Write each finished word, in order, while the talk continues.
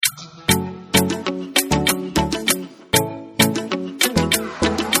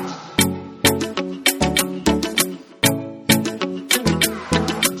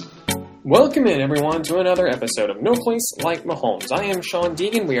Welcome in, everyone, to another episode of No Place Like Mahomes. I am Shawn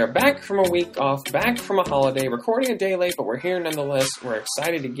Deegan. We are back from a week off, back from a holiday, recording a day late, but we're here nonetheless. We're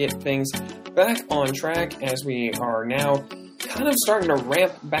excited to get things back on track as we are now kind of starting to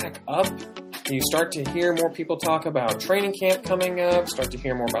ramp back up. You start to hear more people talk about training camp coming up, start to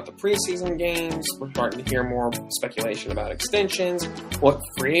hear more about the preseason games. We're starting to hear more speculation about extensions, what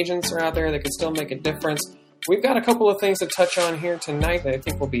free agents are out there that could still make a difference. We've got a couple of things to touch on here tonight that I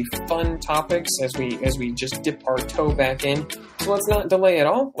think will be fun topics as we just dip our toe back in. So let's not delay at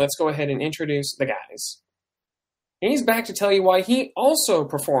all. Let's go ahead and introduce the guys. He's back to tell you why he also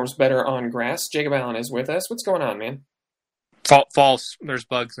performs better on grass. Jacob Allen is with us. What's going on, man? False. There's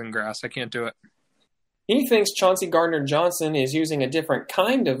bugs in grass. I can't do it. He thinks Chauncey Gardner-Johnson is using a different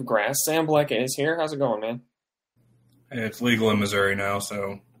kind of grass. Sam Bleckett is here. How's it going, man? It's legal in Missouri now,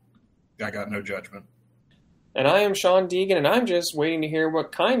 so I got no judgment. And I am Shawn Deegan, and I'm just waiting to hear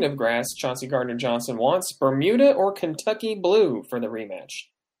what kind of grass Chauncey Gardner-Johnson wants, Bermuda or Kentucky Blue for the rematch.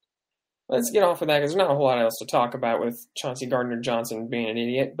 Let's get off of that because there's not a whole lot else to talk about with Chauncey Gardner-Johnson being an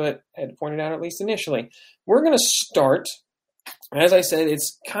idiot, but I had to point it out at least initially. We're going to start, as I said,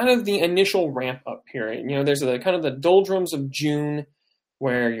 it's kind of the initial ramp-up period. You know, there's kind of the doldrums of June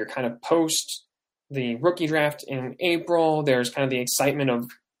where you're kind of post the rookie draft in April. There's kind of the excitement of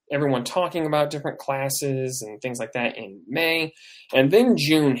everyone talking about different classes and things like that in May. And then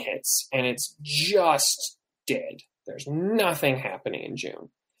June hits, and it's just dead. There's nothing happening in June.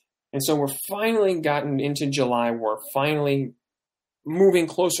 And so we're finally gotten into July. We're finally moving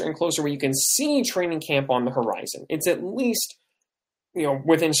closer and closer where you can see training camp on the horizon. It's at least,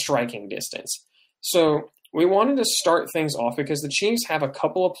 within striking distance. So we wanted to start things off because the Chiefs have a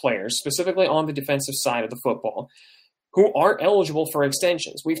couple of players, specifically on the defensive side of the football, who are eligible for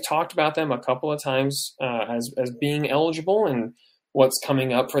extensions. We've talked about them a couple of times as being eligible and what's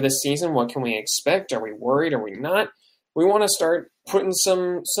coming up for this season. What can we expect? Are we worried? Are we not? We want to start putting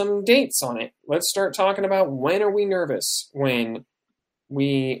some dates on it. Let's start talking about when are we nervous if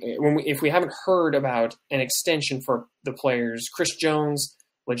we haven't heard about an extension for the players Chris Jones,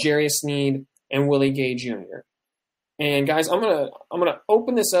 L'Jarius Sneed, and Willie Gay Jr. And guys, I'm gonna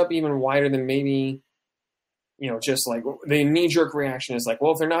open this up even wider than maybe. Just like the knee-jerk reaction is like,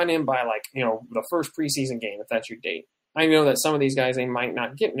 well, if they're not in by the first preseason game, if that's your date. I know that some of these guys, they might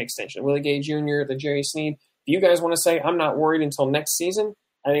not get an extension. Willie Gay Jr., the Jerry Sneed. If you guys want to say, I'm not worried until next season,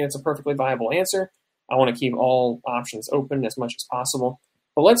 I think it's a perfectly viable answer. I want to keep all options open as much as possible.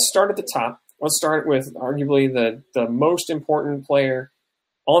 But let's start at the top. Let's start with arguably the most important player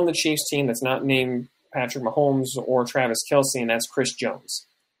on the Chiefs team that's not named Patrick Mahomes or Travis Kelce, and that's Chris Jones.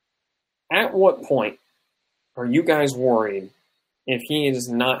 At what point are you guys worried if he does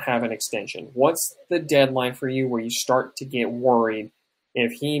not have an extension? What's the deadline for you where you start to get worried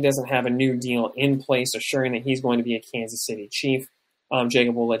if he doesn't have a new deal in place assuring that he's going to be a Kansas City Chief?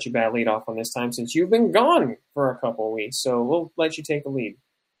 Jacob, we'll let you bat lead off on this time since you've been gone for a couple of weeks, so we'll let you take the lead.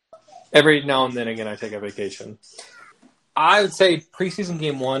 Every now and then again, I take a vacation. I would say preseason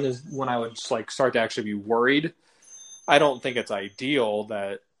game one is when I would start to actually be worried. I don't think it's ideal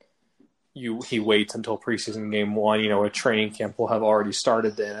that he waits until preseason game one. A training camp will have already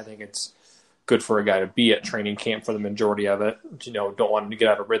started then. I think it's good for a guy to be at training camp for the majority of it. Don't want him to get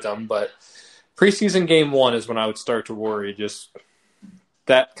out of rhythm. But preseason game one is when I would start to worry. Just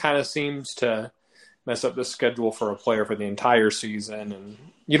that kind of seems to mess up the schedule for a player for the entire season. And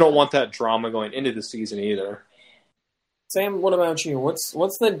you don't want that drama going into the season either. Sam, what about you?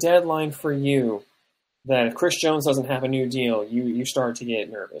 What's the deadline for you that if Chris Jones doesn't have a new deal, you start to get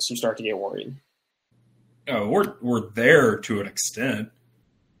nervous, you start to get worried? Oh, we're there to an extent.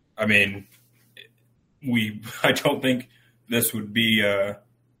 I mean, I don't think this would be a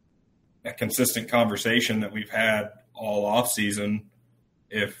consistent conversation that we've had all off season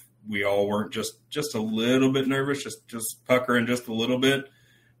if we all weren't just a little bit nervous, just puckering just a little bit.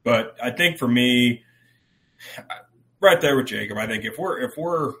 But I think for me, right there with Jacob, I think if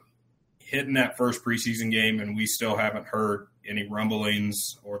we're hitting that first preseason game and we still haven't heard any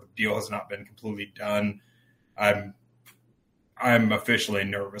rumblings or the deal has not been completely done, I'm officially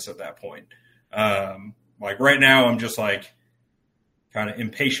nervous at that point. Right now, I'm just kind of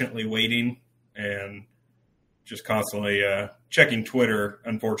impatiently waiting and just constantly checking Twitter.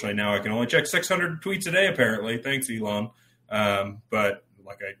 Unfortunately, now I can only check 600 tweets a day, apparently. Thanks, Elon. But I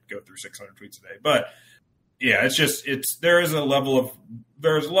go through 600 tweets a day. But yeah, there's a level of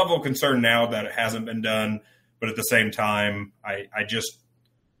concern now that it hasn't been done, but at the same time, I just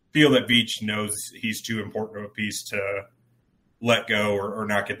feel that Veach knows he's too important of a piece to let go or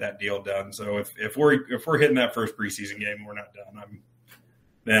not get that deal done. So if we're hitting that first preseason game, we're not done.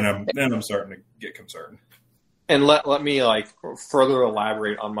 then I'm starting to get concerned. And let me further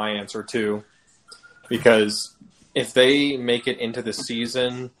elaborate on my answer too, because if they make it into the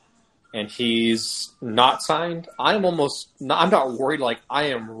season and he's not signed, I'm not worried. Like, I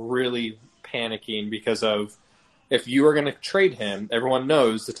am really panicking because of, if you are going to trade him, everyone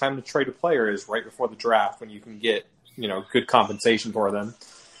knows the time to trade a player is right before the draft when you can get, good compensation for them.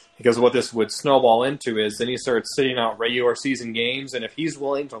 Because what this would snowball into is then he starts sitting out regular season games, and if he's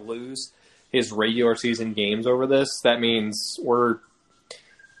willing to lose his regular season games over this, that means we're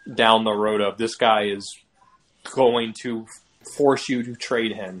down the road of this guy is going to force you to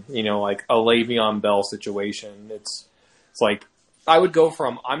trade him, like a Le'Veon Bell situation. It's like, I would go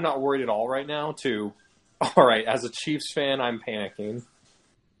from I'm not worried at all right now to, all right, as a Chiefs fan, I'm panicking.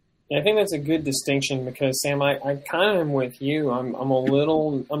 Yeah, I think that's a good distinction because, Sam, I kind of am with you.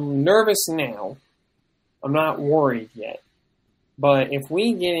 I'm nervous now. I'm not worried yet. But if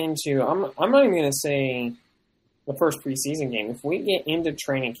we get into, I'm not even going to say the first preseason game. If we get into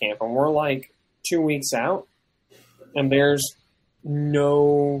training camp and we're like 2 weeks out and there's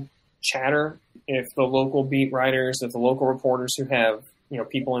no chatter, if the local beat writers, if the local reporters who have,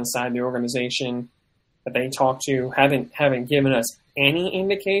 people inside the organization that they talk to haven't given us any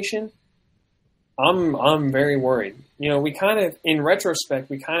indication, I'm very worried. We kind of, in retrospect,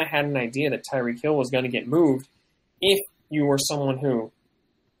 we kind of had an idea that Tyreek Hill was going to get moved if you were someone who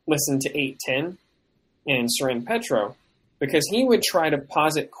listened to 810 and Seren Petro, because he would try to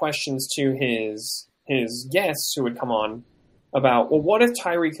posit questions to his guests who would come on about, well, what if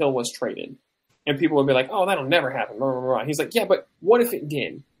Tyreek Hill was traded? And people would be like, oh, that'll never happen. Blah, blah, blah. He's like, yeah, but what if it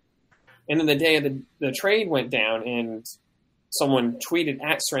did? And then the day of the trade went down and someone tweeted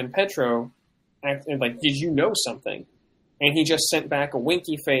at Seren Petro, like, did you know something? And he just sent back a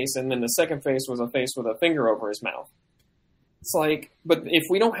winky face, and then the second face was a face with a finger over his mouth. It's like, but if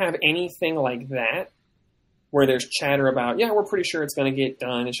we don't have anything like that, where there's chatter about, yeah, we're pretty sure it's going to get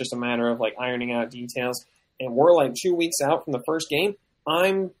done, it's just a matter of like ironing out details, and we're like 2 weeks out from the first game,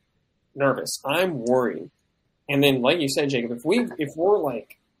 I'm nervous. I'm worried. And then, like you said, Jacob, if we're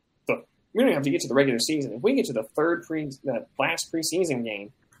like, we don't even have to get to the regular season. If we get to the that last preseason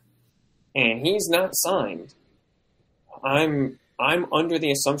game, and he's not signed, I'm under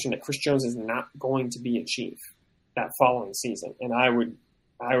the assumption that Chris Jones is not going to be a Chief that following season, and I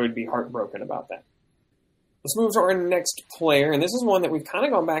would be heartbroken about that. Let's move to our next player, and this is one that we've kind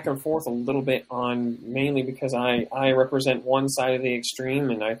of gone back and forth a little bit on, mainly because I represent one side of the extreme,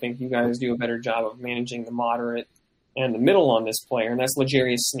 and I think you guys do a better job of managing the moderate and the middle on this player, and that's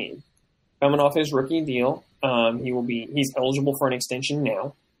L'Jarius Sneed. Coming off his rookie deal, he's eligible for an extension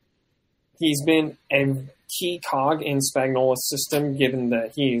now. He's been a key cog in Spagnuolo's system, given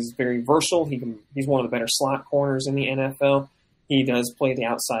that he's very versatile. He's one of the better slot corners in the NFL. He does play the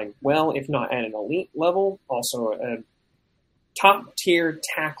outside well, if not at an elite level. Also a top-tier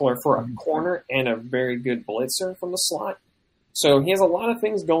tackler for a corner and a very good blitzer from the slot. So he has a lot of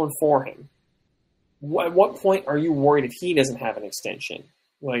things going for him. At what point are you worried if he doesn't have an extension?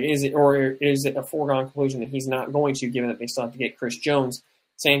 Like, is it a foregone conclusion that he's not going to, given that they still have to get Chris Jones?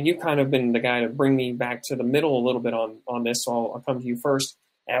 Sam, you've kind of been the guy to bring me back to the middle a little bit on this, so I'll come to you first.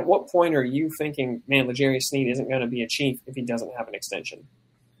 At what point are you thinking, man, L'Jarius Sneed isn't going to be a Chief if he doesn't have an extension?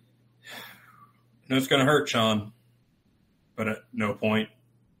 No, it's going to hurt, Shawn, but at no point.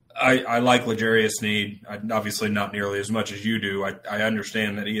 I like L'Jarius Sneed, obviously not nearly as much as you do. I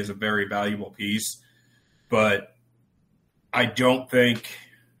understand that he is a very valuable piece, but I don't think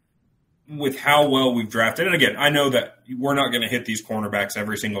with how well we've drafted, and again, I know that we're not going to hit these cornerbacks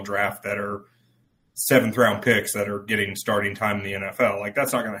every single draft that are seventh-round picks that are getting starting time in the NFL. Like,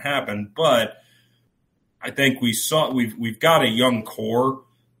 that's not going to happen, but I think we've got a young core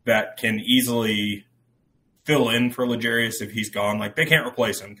that can easily fill in for L'Jarius if he's gone. Like, they can't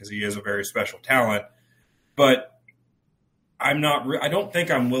replace him because he is a very special talent, but I don't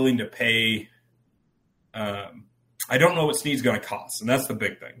think I'm willing to pay I don't know what Sneed's going to cost, and that's the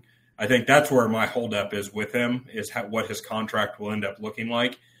big thing. I think that's where my holdup is with him, is what his contract will end up looking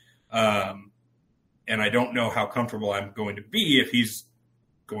like. And I don't know how comfortable I'm going to be if he's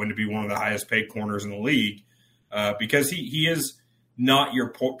going to be one of the highest paid corners in the league, because he is not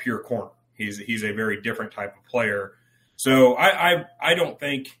your pure corner. He's a very different type of player. So I don't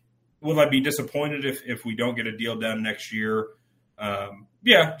think – will I be disappointed if we don't get a deal done next year?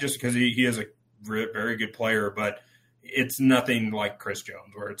 Yeah, just because he is a very good player, but it's nothing like Chris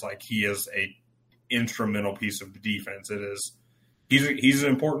Jones, where it's like he is a instrumental piece of the defense. It is he's an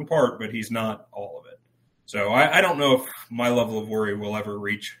important part, but he's not all of it. So I don't know if my level of worry will ever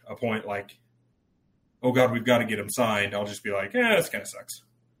reach a point like, oh God, we've got to get him signed. I'll just be like, this kind of sucks.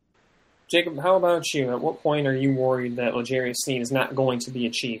 Jacob, how about you? At what point are you worried that L'Jarius Sneed is not going to be a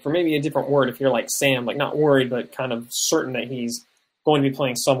Chief? Or maybe a different word if you're like Sam, like not worried, but kind of certain that he's going to be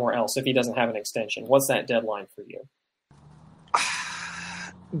playing somewhere else if he doesn't have an extension. What's that deadline for you?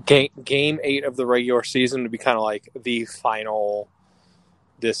 Game 8 of the regular season would be kind of like the final,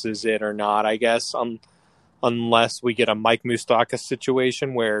 this is it or not, I guess, unless we get a Mike Moustakas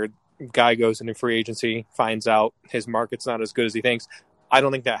situation where guy goes into free agency, finds out his market's not as good as he thinks. I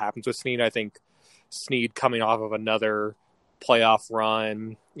don't think that happens with Sneed. I think Sneed coming off of another playoff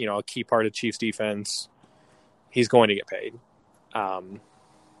run, a key part of Chiefs defense, he's going to get paid.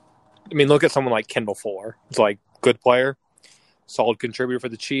 Look at someone like Kendall Fuller. It's like, good player, solid contributor for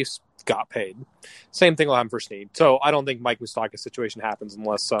the Chiefs, got paid. Same thing will happen for Sneed. So I don't think Mike Moustakas' situation happens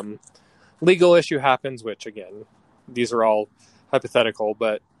unless some legal issue happens, which, again, these are all hypothetical,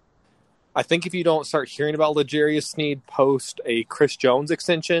 but I think if you don't start hearing about L'Jarius Sneed post a Chris Jones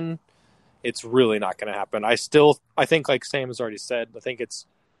extension, it's really not going to happen. I think, like Sam has already said, I think it's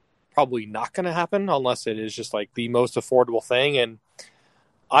probably not going to happen unless it is just like the most affordable thing. And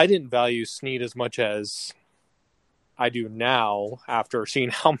I didn't value Sneed as much as I do now after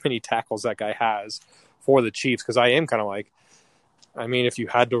seeing how many tackles that guy has for the Chiefs, because I am kind of like, if you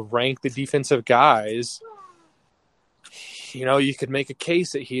had to rank the defensive guys, you could make a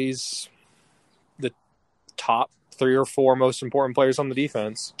case that he's the top 3 or 4 most important players on the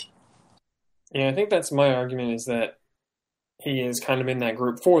defense. Yeah, I think that's my argument, is that he is kind of in that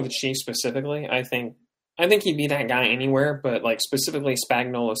group for the Chiefs specifically. I think he'd be that guy anywhere, but like specifically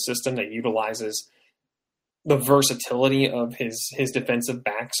Spagnuolo's system that utilizes the versatility of his defensive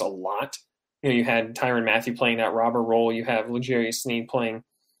backs a lot. You had Tyrann Mathieu playing that robber role. You have L'Jarius Sneed playing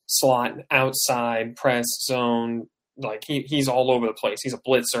slot, outside, press, zone. Like he's all over the place. He's a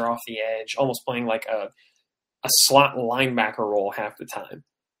blitzer off the edge, almost playing like a slot linebacker role half the time.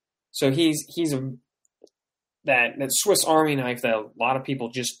 So he's that Swiss Army knife that a lot of people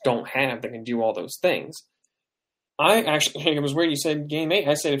just don't have that can do all those things. It was weird you said game 8.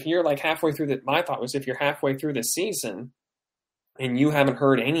 I said if you're like halfway through my thought was if you're halfway through the season and you haven't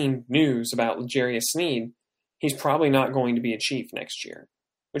heard any news about L'Jarius Sneed, he's probably not going to be a Chief next year,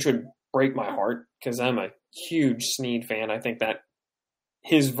 which would break my heart because I'm a huge Sneed fan. I think that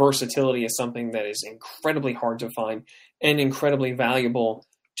his versatility is something that is incredibly hard to find and incredibly valuable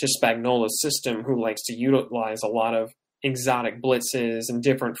to Spagnuolo's system, who likes to utilize a lot of exotic blitzes and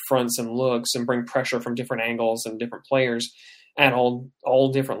different fronts and looks and bring pressure from different angles and different players at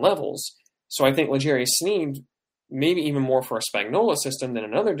all different levels. So I think L'Jarius Sneed, maybe even more for a Spagnuolo system than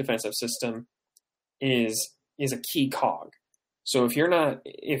another defensive system, is a key cog. So if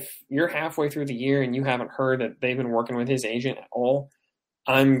you're halfway through the year and you haven't heard that they've been working with his agent at all,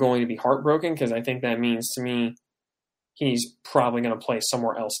 I'm going to be heartbroken, because I think that means to me he's probably going to play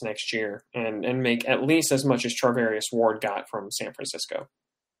somewhere else next year and make at least as much as Charvarius Ward got from San Francisco.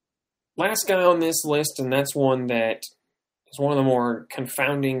 Last guy on this list, and that's one that is one of the more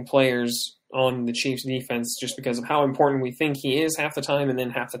confounding players on the Chiefs defense just because of how important we think he is half the time, and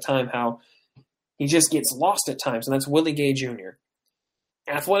then half the time how he just gets lost at times, and that's Willie Gay Jr.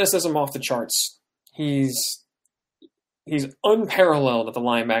 Athleticism off the charts. He's unparalleled at the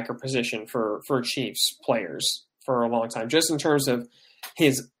linebacker position for Chiefs players for a long time, just in terms of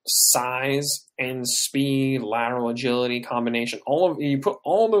his size and speed, lateral agility combination. You put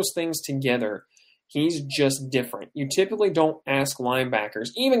all those things together, he's just different. You typically don't ask linebackers,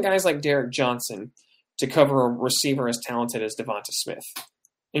 even guys like Derek Johnson, to cover a receiver as talented as Devonta Smith.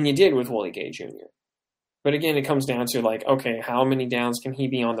 And you did with Willie Gay Jr. But again, it comes down to like, okay, how many downs can he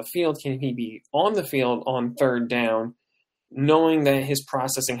be on the field? Can he be on the field on third down, knowing that his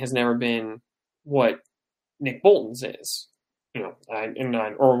processing has never been what Nick Bolton's is,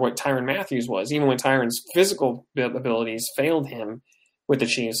 or what Tyrann Mathieu was. Even when Tyrann's physical abilities failed him with the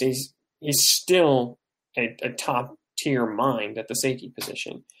Chiefs, he's still a top tier mind at the safety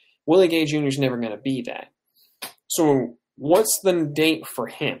position. Willie Gay Jr. is never going to be that. So what's the date for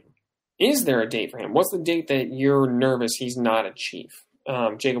him? Is there a date for him? What's the date that you're nervous he's not a Chief?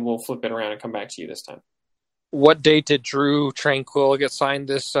 Jacob, will flip it around and come back to you this time. What date did Drew Tranquill get signed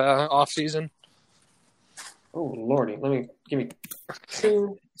this offseason? Oh, Lordy. Give me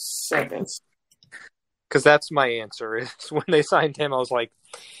 2 seconds. Because that's my answer. Is when they signed him, I was like,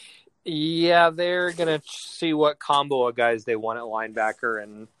 yeah, they're going to see what combo of guys they want at linebacker.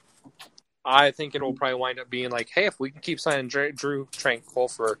 And I think it will probably wind up being like, hey, if we can keep signing Drew Tranquill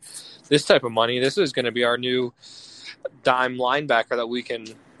for this type of money, this is going to be our new dime linebacker that we can,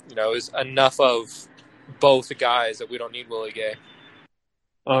 is enough of both guys that we don't need Willie Gay.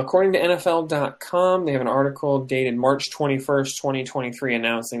 According to NFL.com, they have an article dated March 21st, 2023,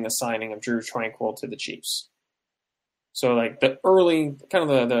 announcing the signing of Drew Tranquill to the Chiefs. So, like, the early, kind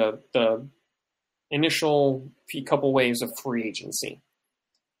of the initial couple waves of free agency.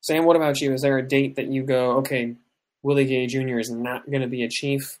 Sam, what about you? Is there a date that you go, okay, Willie Gay Jr. is not going to be a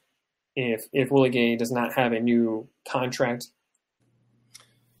Chief if Willie Gay does not have a new contract?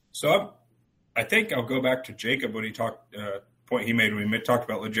 So I think I'll go back to Jacob when he talked point he made when we talked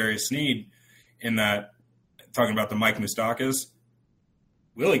about L'Jarius Sneed in that talking about the Mike Moustakas.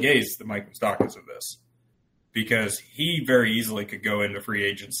 Willie Gay's the Mike Moustakas of this because he very easily could go into free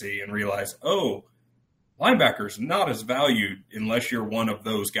agency and realize, oh, linebacker's not as valued unless you're one of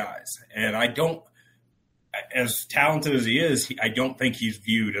those guys. And I don't, as talented as he is, I don't think he's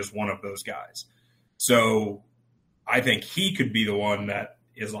viewed as one of those guys. So I think he could be the one that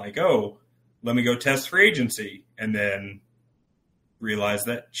is like, oh, let me go test free agency, and then realize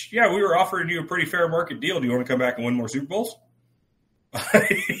that, yeah, we were offering you a pretty fair market deal. Do you want to come back and win more Super Bowls?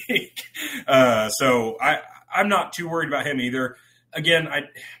 So I'm not too worried about him either. Again,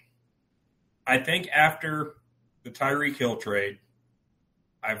 I think after the Tyreek Hill trade,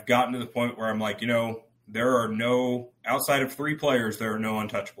 I've gotten to the point where I'm like, there are no, outside of 3 players, there are no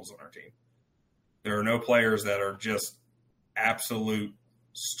untouchables on our team. There are no players that are just absolute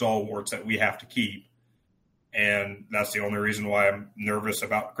stalwarts that we have to keep. And that's the only reason why I'm nervous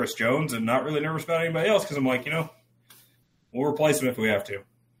about Chris Jones and not really nervous about anybody else, because I'm like, we'll replace him if we have to.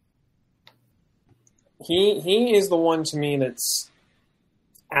 He is the one to me that's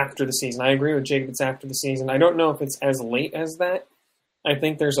after the season. I agree with Jacob, it's after the season. I don't know if it's as late as that. I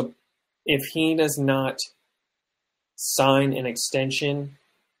think if he does not sign an extension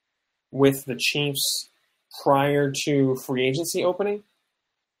with the Chiefs prior to free agency opening,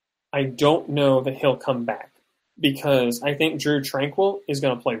 I don't know that he'll come back because I think Drew Tranquill is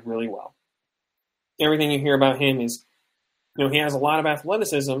going to play really well. Everything you hear about him is, he has a lot of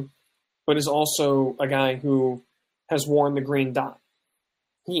athleticism, but is also a guy who has worn the green dot.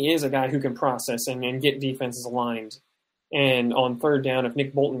 He is a guy who can process and get defenses aligned. And on third down, if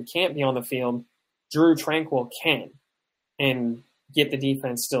Nick Bolton can't be on the field, Drew Tranquill can and get the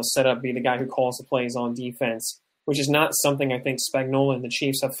defense still set up, be the guy who calls the plays on defense, which is not something I think Spagnuolo and the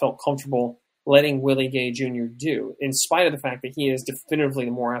Chiefs have felt comfortable letting Willie Gay Jr. do, in spite of the fact that he is definitively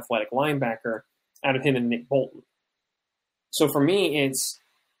the more athletic linebacker out of him and Nick Bolton. So for me, it's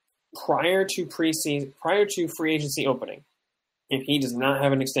prior to free agency opening, if he does not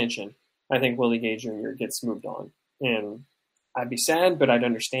have an extension, I think Willie Gay Jr. gets moved on. And I'd be sad, but I'd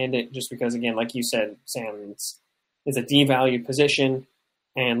understand it just because, again, like you said, Sam, it's a devalued position.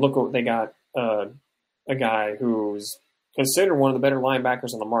 And look what they got, a guy who's considered one of the better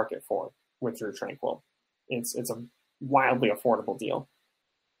linebackers on the market for with Drew Tranquill. It's a wildly affordable deal.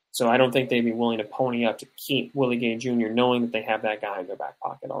 So I don't think they'd be willing to pony up to keep Willie Gay Jr. knowing that they have that guy in their back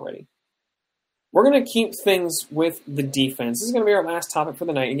pocket already. We're going to keep things with the defense. This is going to be our last topic for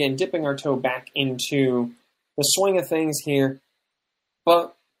the night. Again, dipping our toe back into the swing of things here.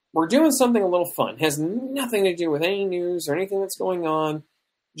 But we're doing something a little fun. It has nothing to do with any news or anything that's going on.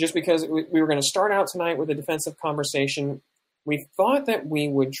 Just because we were going to start out tonight with a defensive conversation, we thought that we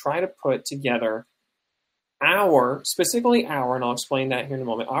would try to put together specifically our, and I'll explain that here in a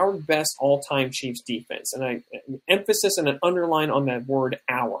moment, our best all-time Chiefs defense. And I emphasis and an underline on that word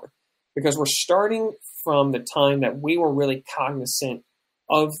our, because we're starting from the time that we were really cognizant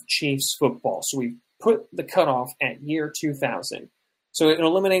of Chiefs football. So we put the cutoff at year 2000. So it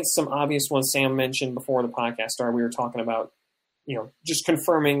eliminates some obvious ones Sam mentioned before the podcast started. We were talking about, just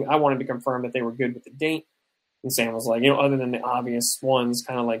confirming. I wanted to confirm that they were good with the date. And Sam was like, other than the obvious ones,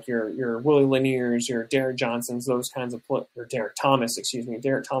 kind of like your Willie Laniers, your Derek Johnsons, those kinds of or Derek Thomas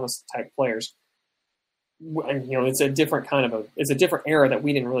type players. And, it's a different it's a different era that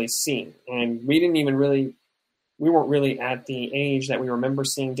we didn't really see. And we weren't really at the age that we remember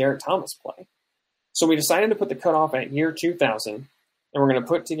seeing Derek Thomas play. So we decided to put the cutoff at year 2000, and we're going to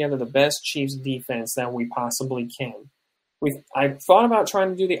put together the best Chiefs defense that we possibly can. I thought about trying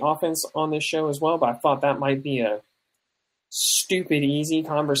to do the offense on this show as well, but I thought that might be a stupid, easy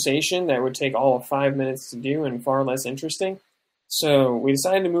conversation that would take all of 5 minutes to do and far less interesting. So we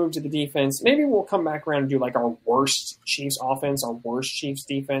decided to move to the defense. Maybe we'll come back around and do like our worst Chiefs offense, our worst Chiefs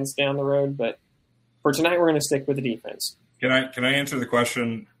defense down the road. But for tonight, we're going to stick with the defense. Can I answer the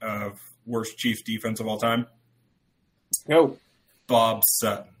question of worst Chiefs defense of all time? Go. Bob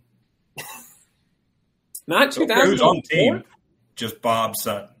Sutton. Not 2000. Who's on the team? Just Bob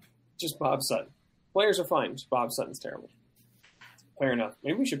Sutton. Just Bob Sutton. Players are fine. Just Bob Sutton's terrible. Fair enough.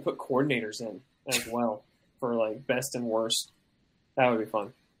 Maybe we should put coordinators in as well for like best and worst. That would be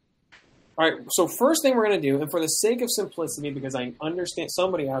fun. All right, so first thing we're going to do, and for the sake of simplicity, because I understand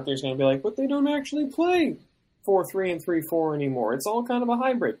somebody out there is going to be like, but they don't actually play 4-3 and 3-4 anymore. It's all kind of a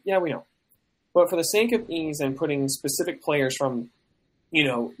hybrid. Yeah, we know. But for the sake of ease and putting specific players from,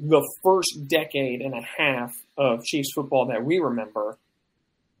 the first decade and a half of Chiefs football that we remember,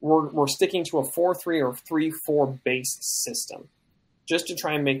 we're sticking to a 4-3 or 3-4 base system, just to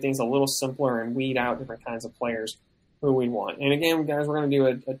try and make things a little simpler and weed out different kinds of players who we want. And again, guys, we're going to do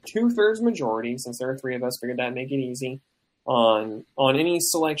a 2/3 majority, since there are three of us. Figured that'd make it easy on any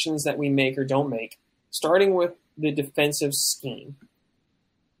selections that we make or don't make, starting with the defensive scheme.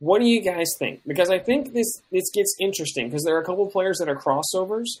 What do you guys think? Because I think this gets interesting, because there are a couple of players that are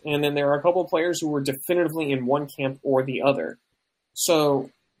crossovers, and then there are a couple of players who were definitively in one camp or the other. So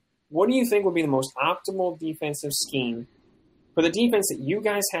what do you think would be the most optimal defensive scheme for the defense that you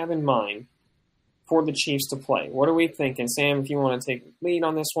guys have in mind for the Chiefs to play? What are we thinking? Sam, if you want to take lead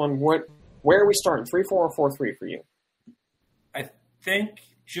on this one, where are we starting? 3-4 or 4-3 for you? I think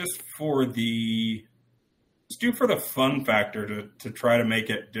just let's do for the fun factor to try to make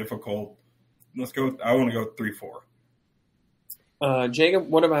it difficult. I want to go 3-4. Jacob,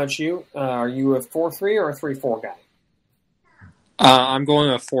 what about you? Are you a 4-3 or a 3-4 guy? I'm going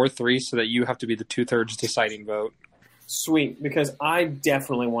a 4-3 so that you have to be the 2/3 deciding vote. Sweet, because I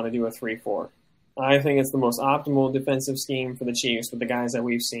definitely want to do a 3-4. I think it's the most optimal defensive scheme for the Chiefs with the guys that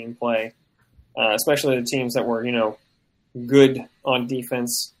we've seen play, especially the teams that were, good on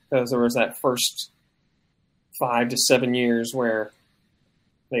defense, because there was that first 5 to 7 years where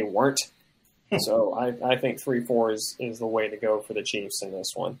they weren't. So I think 3-4 is the way to go for the Chiefs in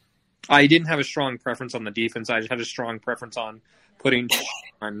this one. I didn't have a strong preference on the defense. I just had a strong preference on putting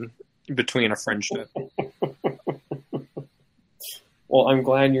on between a friendship. Well, I'm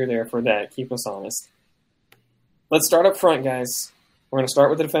glad you're there for that. Keep us honest. Let's start up front, guys. We're going to start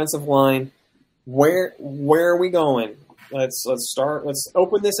with the defensive line. Where are we going? Let's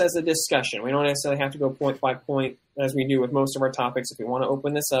open this as a discussion. We don't necessarily have to go point by point as we do with most of our topics. If we want to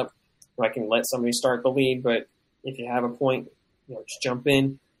open this up, I can let somebody start the lead, but if you have a point, just jump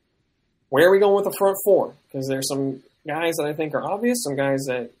in. Where are we going with the front four? Because there's some guys that I think are obvious, some guys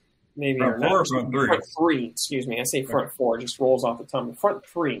that maybe are not. Front three, excuse me. I say front four, it just rolls off the tongue. Front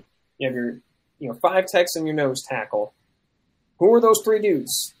three, you have your 5 techs and your nose tackle. Who are those 3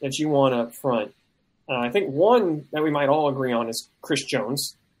 dudes that you want up front? I think one that we might all agree on is Chris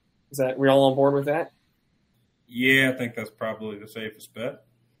Jones. Is that we all on board with that? Yeah, I think that's probably the safest bet.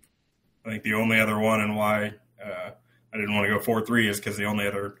 I think the only other one and why I didn't want to go 4-3 is because the only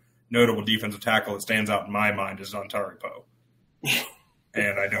other notable defensive tackle that stands out in my mind is Dontari Poe.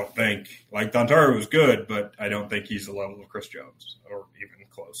 And I don't think, Dontari was good, but I don't think he's the level of Chris Jones or even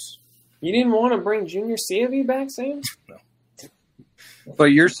close. You didn't want to bring Junior Seavey back, Sam? No. But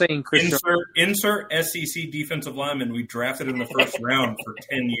you're saying Chris insert SEC defensive lineman we drafted in the first round for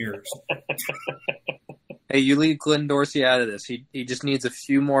 10 years. Hey, you leave Glenn Dorsey out of this. He just needs a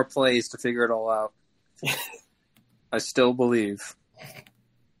few more plays to figure it all out. I still believe.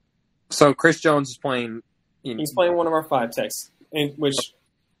 So Chris Jones is playing. He's playing one of our 5 techs, which,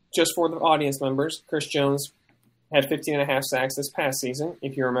 just for the audience members, Chris Jones had 15.5 sacks this past season.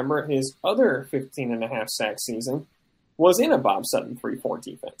 If you remember, his other 15.5 sack season was in a Bob Sutton 3-4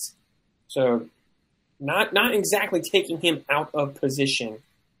 defense. So not exactly taking him out of position.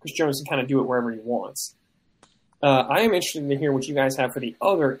 Chris Jones can kind of do it wherever he wants. I am interested to hear what you guys have for the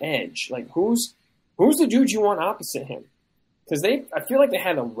other edge. Who's the dude you want opposite him? Because I feel like they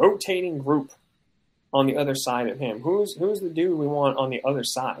had a rotating group on the other side of him. Who's the dude we want on the other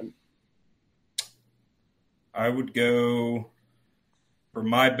side? I would go, for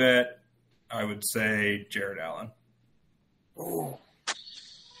my bet, I would say Jared Allen. Ooh.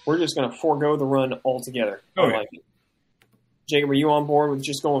 We're just going to forego the run altogether. Oh, I like it. Jacob, are you on board with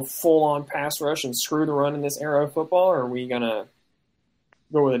just going full-on pass rush and screw the run in this era of football, or are we going to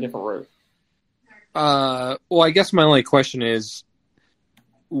go with a different route? Well, I guess my only question is,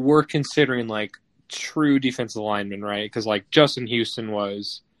 we're considering true defensive linemen, right? Because Justin Houston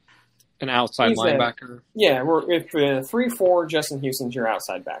was an outside linebacker. Yeah, if 3-4, Justin Houston's your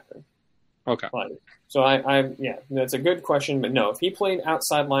outside backer. Okay. So that's a good question, but no, if he played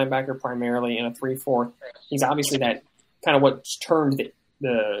outside linebacker primarily in a 3-4, he's obviously that kind of what's termed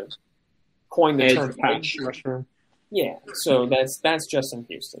the term patch rusher. Yeah, so that's Justin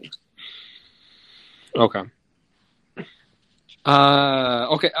Houston. Okay.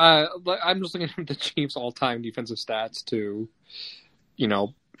 Okay. I'm just looking at the Chiefs' all-time defensive stats to,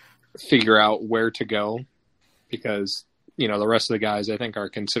 figure out where to go, because the rest of the guys I think are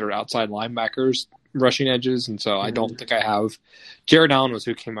considered outside linebackers, rushing edges, and so I don't think I have. Jared Allen was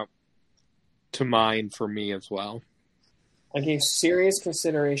who came up to mind for me as well. I gave serious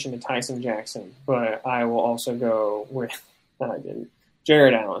consideration to Tyson Jackson, but I will also go with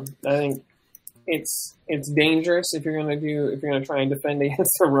Jared Allen. I think it's dangerous if you're going to try and defend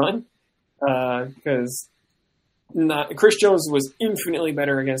against the run, because Chris Jones was infinitely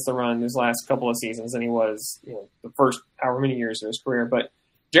better against the run his last couple of seasons than he was the first however many years of his career. But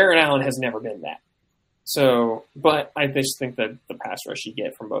Jared Allen has never been that. So, but I just think that the pass rush you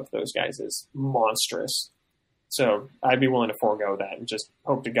get from both of those guys is monstrous. So I'd be willing to forego that and just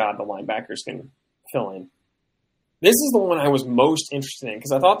hope to God the linebackers can fill in. This is the one I was most interested in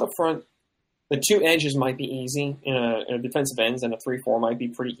because I thought the two edges might be easy in a defensive ends, and a 3-4 might be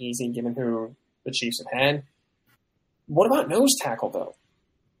pretty easy given who the Chiefs have had. What about nose tackle, though?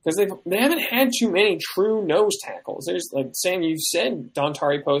 Because they haven't had too many true nose tackles. There's, like Sam, you said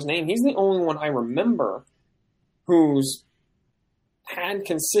Dontari Poe's name. He's the only one I remember who's had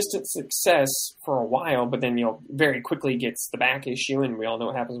consistent success for a while, but then very quickly gets the back issue, and we all know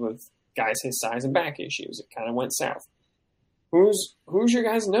what happens with guys his size and back issues. It kind of went south. Who's your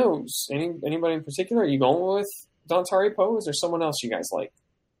guys' nose? Anybody in particular? Are you going with Dontari Poe? Is there someone else you guys like?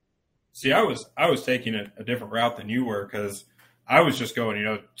 See, I was taking a different route than you were because I was just going,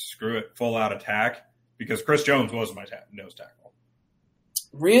 screw it, full out attack because Chris Jones was my nose tackle.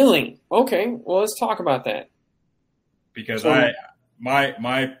 Really? Okay. Well, let's talk about that. Because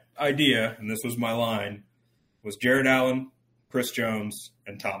my idea, and this was my line, was Jared Allen, Chris Jones,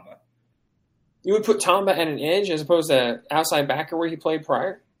 and Tamba. You would put Tamba at an edge as opposed to outside backer where he played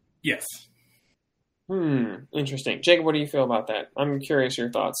prior? Yes. Interesting. Jacob, what do you feel about that? I'm curious your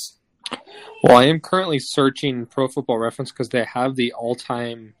thoughts. Well, I am currently searching Pro Football Reference because they have the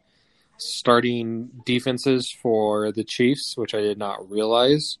all-time starting defenses for the Chiefs, which I did not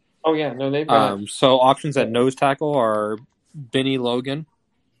realize. Oh, yeah. No, they've got... So options at nose tackle are Benny Logan,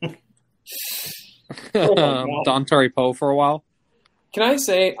 Dontari Poe for a while. Can I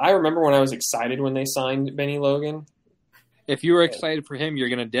say, I remember when I was excited when they signed Benny Logan. If you were excited for him, you're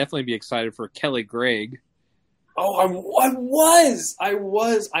going to definitely be excited for Kelly Gregg. Oh, I was.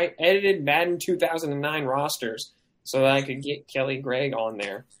 I edited Madden 2009 rosters so that I could get Kelly Gregg on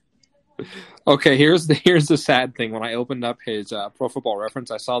there. Okay, here's the sad thing. When I opened up his Pro Football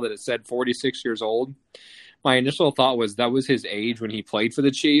Reference, I saw that it said 46 years old. My initial thought was that was his age when he played for the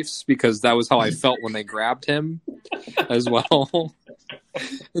Chiefs because that was how I felt when they grabbed him as well.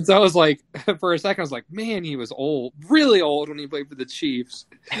 And so I was like, for a second, I was like, man, he was old, really old when he played for the Chiefs.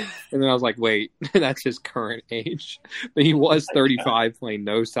 And then I was like, wait, that's his current age. But he was 35 playing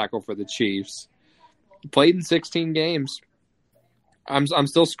nose tackle for the Chiefs. Played in 16 games. I'm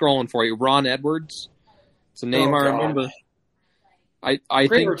still scrolling for you. Ron Edwards. It's a name I remember. I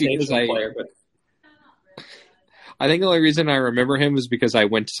think because I think the only reason I remember him was because I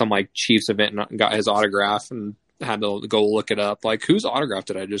went to some Chiefs event and got his autograph and had to go look it up. Whose autograph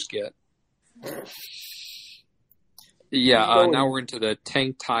did I just get? Yeah, now we're into the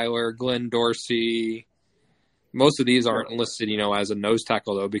Tank Tyler, Glenn Dorsey. Most of these aren't listed, as a nose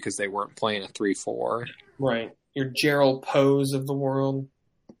tackle, though, because they weren't playing a 3-4. Right. Your Gerald Pose of the world.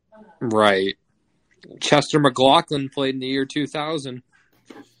 Right. Chester McLaughlin played in the year 2000.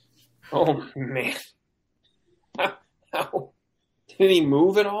 Oh, man. How? Did he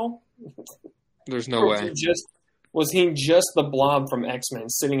move at all? There's no way. Was he just the blob from X-Men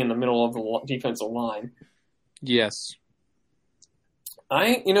sitting in the middle of the defensive line? Yes.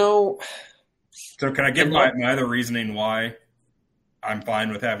 So can I give my other reasoning why I'm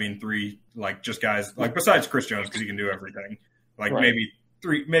fine with having three, just guys, besides Chris Jones, because he can do everything. Right.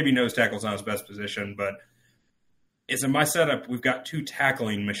 Maybe nose tackle's not his best position, but it's in my setup, we've got two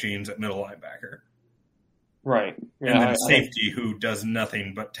tackling machines at middle linebacker. Right. Yeah, and then safety who does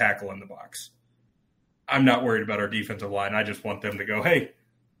nothing but tackle in the box. I'm not worried about our defensive line. I just want them to go, hey,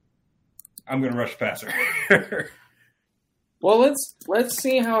 I'm going to rush the passer. Well, let's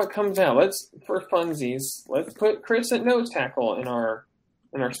see how it comes out. For funsies, let's put Chris at nose tackle in our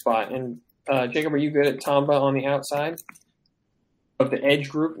spot. And Jacob, are you good at Tamba on the outside of the edge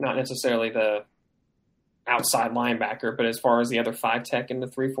group? Not necessarily the outside linebacker, but as far as the other 5 tech in the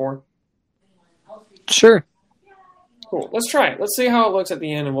 3-4? Sure. Cool. Let's try it. Let's see how it looks at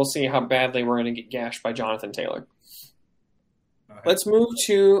the end, and we'll see how badly we're going to get gashed by Jonathan Taylor. Right. Let's move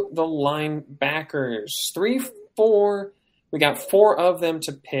to the linebackers. 3-4. We got 4 of them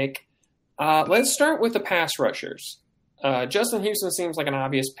to pick. Let's start with the pass rushers. Justin Houston seems like an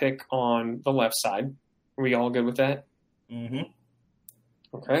obvious pick on the left side. Are we all good with that? Mm-hmm.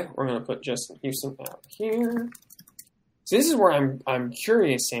 Okay, we're going to put Justin Houston out here. So this is where I'm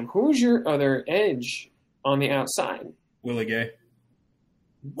curious, Sam. Who's your other edge on the outside? Willie Gay.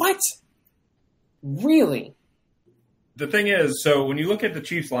 What? Really? The thing is, so when you look at the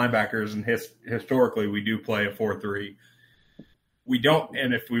Chiefs linebackers, and historically we do play a 4-3, we don't,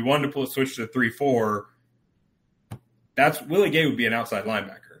 and if we wanted to switch to 3-4, that's Willie Gay would be an outside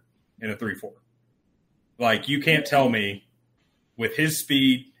linebacker in a 3-4. Like, you can't tell me with his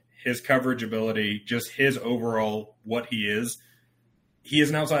speed, his coverage ability, just his overall what he is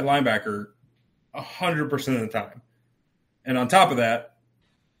an outside linebacker 100% of the time. And on top of that,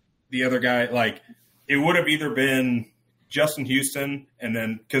 the other guy, like, it would have either been Justin Houston, and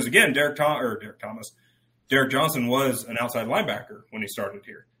then, because again, Derek Johnson was an outside linebacker when he started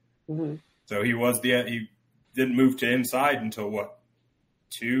here. Mm-hmm. So he didn't move to inside until what,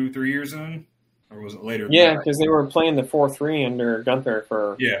 2-3 years in? Or was it later? Yeah, because they were playing the 4-3 under Gunther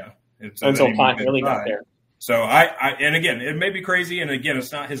until Pot Haley got there. So I and again, it may be crazy, and again,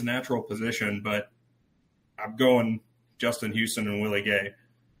 it's not his natural position, but I'm going Justin Houston and Willie Gay,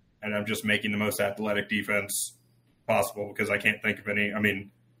 and I'm just making the most athletic defense possible because I can't think of any. I mean,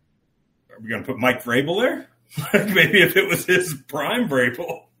 are we going to put Mike Vrabel there? Maybe if it was his prime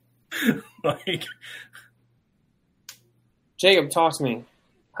Vrabel. Like, Jacob, talk to me.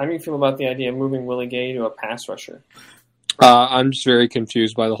 How do you feel about the idea of moving Willie Gay to a pass rusher? I'm just very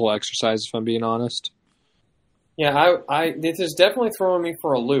confused by the whole exercise, if I'm being honest. Yeah, this is definitely throwing me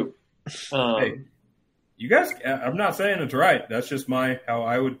for a loop. Hey, you guys, I'm not saying it's right. That's just how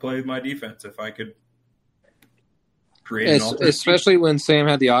I would play my defense if I could create an alternative. Especially when Sam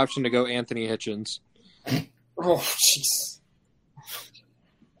had the option to go Anthony Hitchens. Oh, jeez.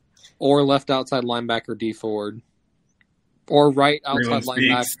 Or left outside linebacker D Ford. Or right outside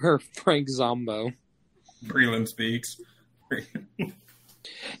linebacker Frank Zombo. Breland speaks.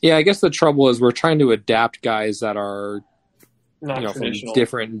 Yeah, I guess the trouble is we're trying to adapt guys that are from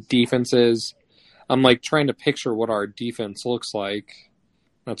different defenses. I'm like trying to picture what our defense looks like.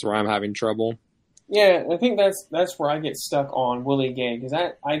 That's where I'm having trouble. Yeah, I think that's where I get stuck on Willie Gay because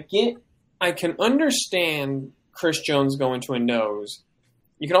I can understand Chris Jones going to a nose.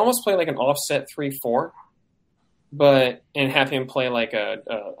 You can almost play like an offset 3-4, and have him play like a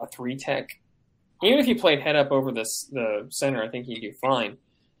 3-tech. Even if he played head up over the center, I think he'd do fine.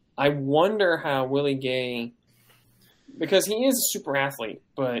 I wonder how Willie Gay, because he is a super athlete,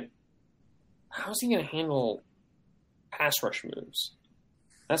 but how's he going to handle pass rush moves?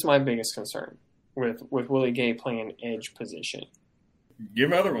 That's my biggest concern with Willie Gay playing edge position.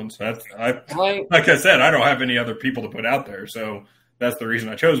 Give him other ones. Like I said, I don't have any other people to put out there, so that's the reason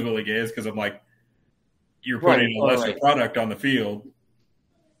I chose Willie Gay is because I'm like, you're putting a lesser product on the field,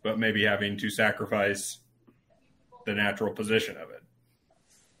 but maybe having to sacrifice the natural position of it.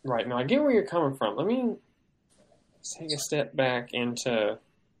 Right. No, I get where you're coming from. Let me take a step back into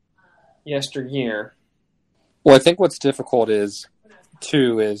yesteryear. Well, I think what's difficult is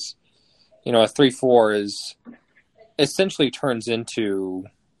a 3-4 is essentially turns into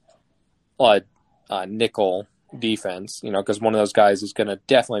a nickel defense, because one of those guys is going to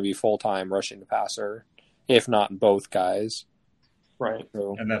definitely be full-time rushing the passer, if not both guys. Right.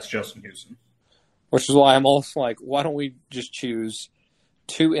 So, and that's Justin Houston. Which is why I'm also like, why don't we just choose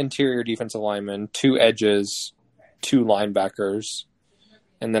 2 interior defensive linemen, 2 edges, 2 linebackers,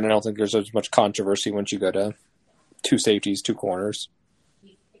 and then I don't think there's as much controversy once you go to 2 safeties, 2 corners.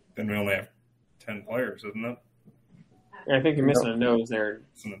 Then we only have 10 players, isn't it? Yeah, I think you're missing a nose there.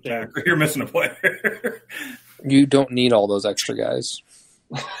 You're missing a player. You don't need all those extra guys.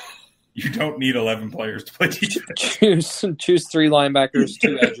 You don't need 11 players to play defense. Choose 3 linebackers,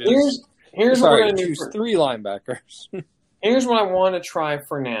 2 edges. Here's what we're going to do. Choose 3 linebackers. Here's what I want to try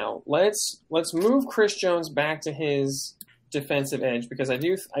for now. Let's move Chris Jones back to his defensive edge because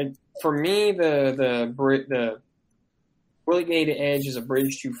for me the Willie Gay to edge is a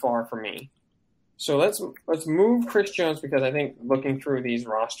bridge too far for me. So let's move Chris Jones because I think looking through these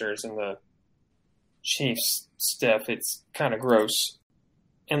rosters and the Chiefs stuff, it's kind of gross.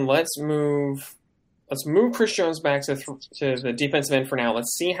 And let's move Chris Jones back to the defensive end for now.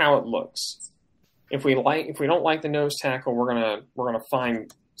 Let's see how it looks. If we don't like the nose tackle, we're gonna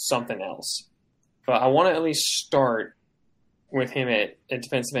find something else. But I want to at least start with him at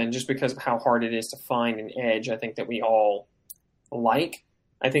defensive end just because of how hard it is to find an edge. I think that we all like.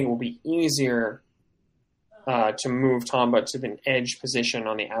 I think it will be easier to move Tomba to an edge position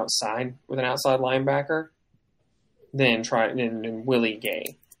on the outside with an outside linebacker than Willie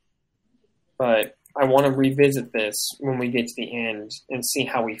Gay. But I want to revisit this when we get to the end and see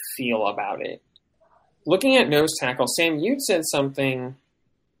how we feel about it. Looking at nose tackle, Sam, you'd said something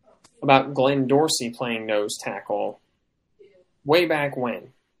about Glenn Dorsey playing nose tackle way back when,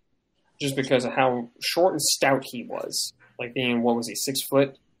 just because of how short and stout he was. Like being, what was he, 6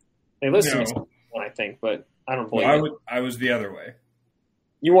 foot? They listed him as 6'1", I think, but I don't believe it. I was the other way.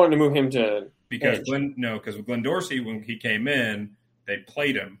 You wanted to move him to because edge. because with Glenn Dorsey, when he came in, they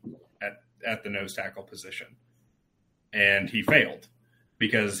played him at the nose tackle position, and he failed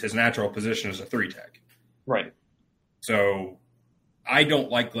because his natural position is a 3-tech. Right. So I don't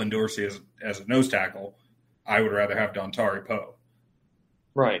like Glenn Dorsey as a nose tackle. I would rather have Dontari Poe.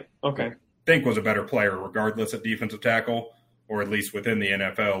 Right. Okay. I think was a better player regardless at defensive tackle, or at least within the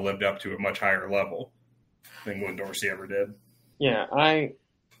NFL lived up to a much higher level than Glenn Dorsey ever did. Yeah, I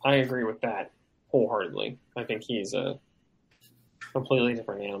agree with that wholeheartedly. I think he's a completely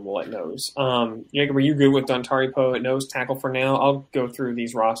different animal at nose. Jacob, are you good with Dontari Poe at nose tackle for now? I'll go through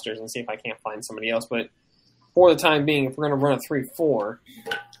these rosters and see if I can't find somebody else. But for the time being, if we're going to run a 3-4,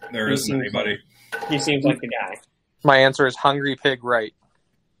 there isn't anybody. He seems like the guy. My answer is Hungry Pig Right.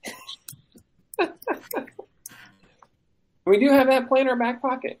 We do have that play in our back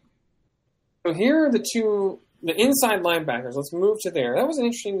pocket. So here are the inside linebackers. Let's move to there. That was an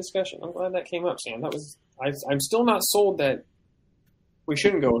interesting discussion. I'm glad that came up, Sam. I'm still not sold that we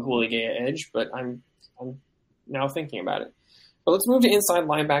shouldn't go with Willie Gay at edge, but I'm now thinking about it. But let's move to inside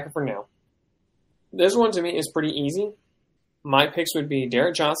linebacker for now. This one to me is pretty easy. My picks would be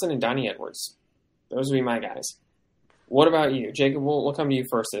Derek Johnson and Donnie Edwards. Those would be my guys. What about you? Jacob, we'll come to you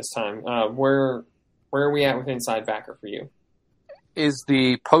first this time. Where are we at with inside backer for you? Is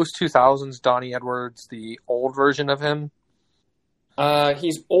the post-2000s Donnie Edwards the old version of him?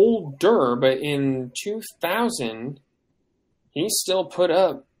 He's older, but in 2000, he still put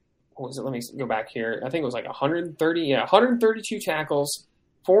up, what was it? Let me go back here. I think it was like 132 tackles,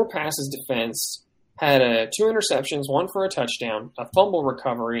 4 passes defense, had 2 interceptions, 1 for a touchdown, a fumble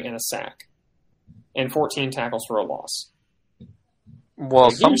recovery, and a sack, and 14 tackles for a loss. Well,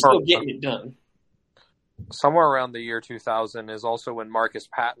 he was still getting it done. Somewhere around the year 2000 is also when Marcus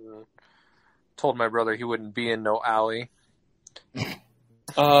Patton told my brother he wouldn't be in no alley.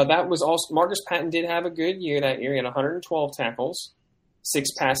 That was also Marcus Patton did have a good year that year. He had 112 tackles,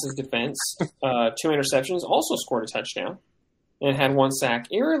 6 passes defense, 2 interceptions, also scored a touchdown, and had 1 sack.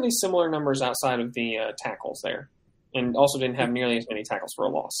 Eerily similar numbers outside of the tackles there, and also didn't have nearly as many tackles for a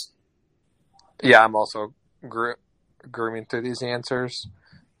loss. Yeah, I'm also grooming through these answers.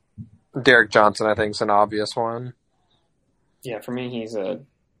 Derek Johnson, I think, is an obvious one. Yeah, for me, he's an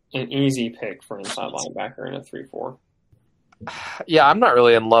easy pick for inside linebacker in a 3-4. Yeah, I'm not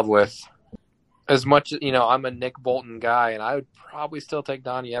really in love with as much. I'm a Nick Bolton guy, and I would probably still take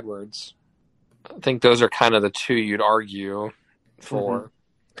Donnie Edwards. I think those are kind of the two you'd argue for.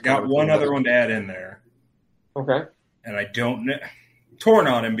 Mm-hmm. I got one other one to add in there. Okay. And I don't know. Torn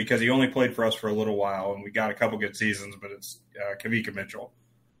on him because he only played for us for a little while, and we got a couple good seasons, but it's Kavika Mitchell.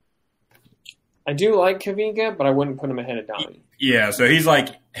 I do like Kavika, but I wouldn't put him ahead of Donnie. Yeah, so he's like,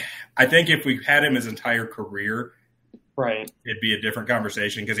 I think if we had him his entire career, right, it'd be a different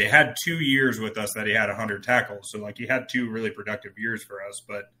conversation because he had 2 years with us that he had 100 tackles. So, like, he had 2 really productive years for us,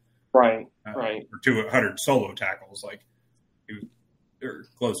 but right, or 200 solo tackles, like, or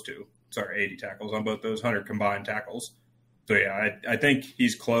close to. Sorry, 80 tackles on both those 100 combined tackles. So, yeah, I think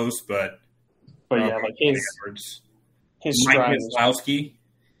he's close, but yeah, like his Mike Mislowski.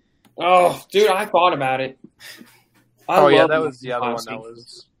 Oh, dude, I thought about it. That was the other one that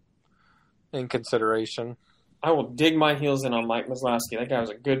was in consideration. I will dig my heels in on Mike Mislowski. That guy was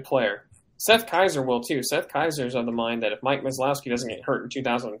a good player. Seth Kaiser will, too. Seth Kaiser's of the mind that if Mike Mislowski doesn't get hurt in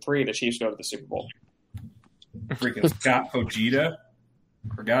 2003, the Chiefs go to the Super Bowl. Freaking Scott Fujita.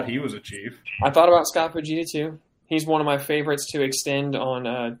 Forgot he was a Chief. I thought about Scott Fujita, too. He's one of my favorites to extend on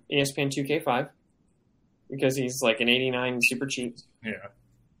ESPN 2K5 because he's like an 89 super cheap. Yeah.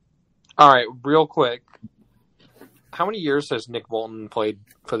 All right, real quick. How many years has Nick Bolton played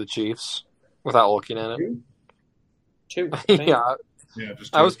for the Chiefs without looking at it? 2. Yeah,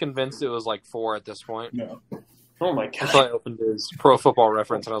 just 2. I was convinced it was like 4 at this point. No. Oh, my God. Until I opened his Pro Football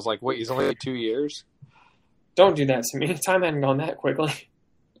Reference, and I was like, wait, he's only like 2 years? Don't do that to me. Time hadn't gone that quickly.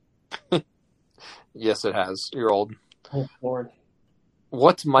 Yes, it has. You're old. Oh, Lord.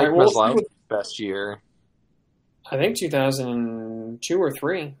 What's Mike Mislowski's best year? I think 2002 or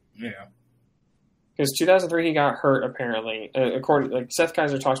 3. Yeah. Because 2003 he got hurt apparently. Seth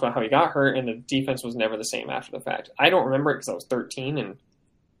Kaiser talks about how he got hurt and the defense was never the same after the fact. I don't remember it because I was 13 and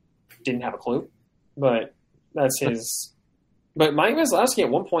didn't have a clue. But that's his. But Mike Mislowski at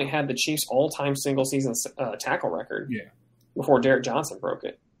one point had the Chiefs' all-time single-season tackle record. Yeah. Before Derek Johnson broke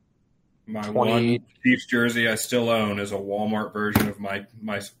it. My one Chiefs jersey I still own is a Walmart version of Mike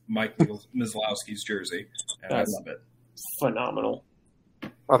Mislowski's jersey, and I love it. phenomenal.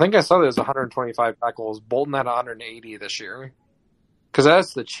 I think I saw there's 125 tackles. Bolton had 180 this year. Because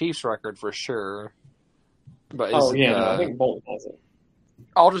that's the Chiefs' record for sure. But I think Bolton has it.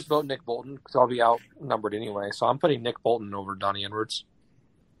 I'll just vote Nick Bolton because I'll be outnumbered anyway. So I'm putting Nick Bolton over Donnie Edwards.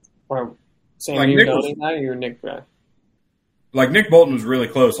 Wow. Sam, Like you're Nick was- Donnie guy or you're Nick guy? Like Nick Bolton was really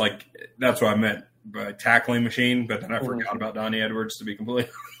close. Like that's what I meant by tackling machine. But then I forgot about Donnie Edwards, to be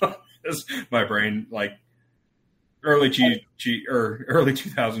completely honest. My brain, like early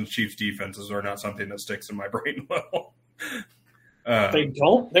 2000s Chiefs defenses are not something that sticks in my brain well. They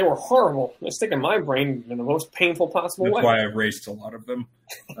don't. They were horrible. They stick in my brain in the most painful possible way. That's why I've raced a lot of them.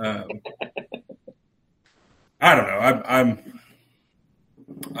 I don't know.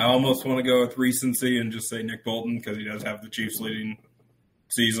 I almost want to go with recency and just say Nick Bolton because he does have the Chiefs leading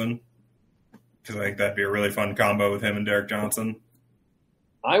season. Because I think that'd be a really fun combo with him and Derek Johnson.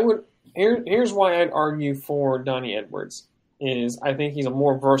 I would. Here's why I'd argue for Donnie Edwards. Is I think he's a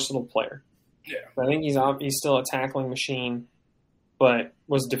more versatile player. Yeah. I think he's still a tackling machine, but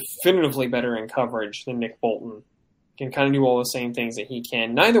was definitively better in coverage than Nick Bolton. Can kind of do all the same things that he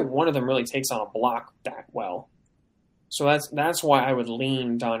can. Neither one of them really takes on a block that well. So that's why I would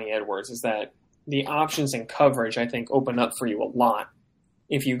lean Donnie Edwards, is that the options in coverage, I think, open up for you a lot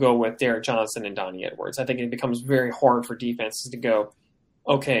if you go with Derek Johnson and Donnie Edwards. I think it becomes very hard for defenses to go,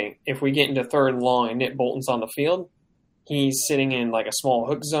 okay, if we get into third and long and Nick Bolton's on the field, he's sitting in like a small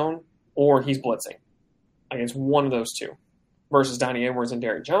hook zone or he's blitzing. Like it's one of those two. Versus Donnie Edwards and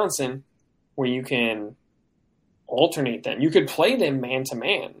Derek Johnson, where you can alternate them. You could play them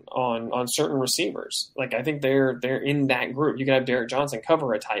man-to-man on certain receivers. Like I think they're in that group. You can have Derek Johnson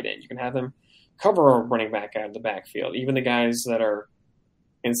cover a tight end. You can have them cover a running back out of the backfield, even the guys that are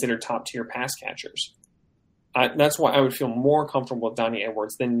considered top-tier pass catchers. That's why I would feel more comfortable with Donnie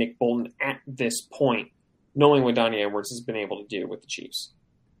Edwards than Nick Bolton at this point, knowing what Donnie Edwards has been able to do with the Chiefs.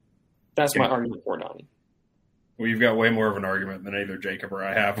 That's my argument for Donnie. Well, you've got way more of an argument than either Jacob or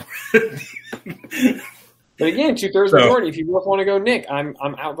I have. But again, 2/3 majority. If you both want to go Nick, I'm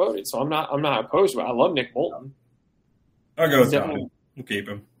outvoted, so I'm not opposed to it. I love Nick Bolton. I'll go with Donnie. We'll keep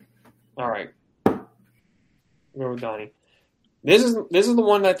him. All right, go with Donnie. This is the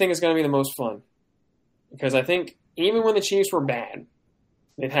one that I think is going to be the most fun, because I think even when the Chiefs were bad,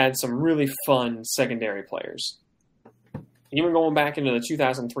 they've had some really fun secondary players. Even going back into the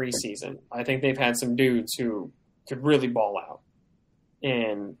 2003 season, I think they've had some dudes who could really ball out,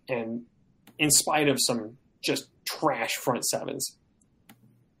 and in spite of some just trash front sevens.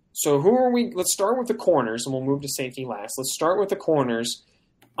 So who are we? Let's start with the corners, and we'll move to safety last. Let's start with the corners.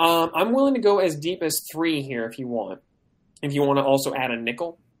 I'm willing to go as deep as 3 here if you want. If you want to also add a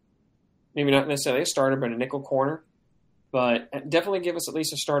nickel, maybe not necessarily a starter, but a nickel corner. But definitely give us at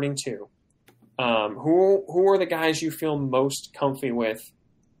least a starting 2. Who are the guys you feel most comfy with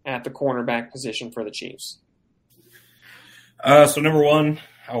at the cornerback position for the Chiefs? So number 1,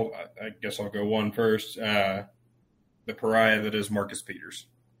 I guess I'll go 1 first. The pariah that is Marcus Peters.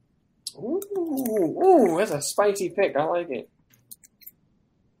 Ooh, that's a spicy pick. I like it.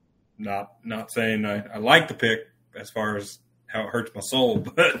 Not saying I like the pick as far as how it hurts my soul,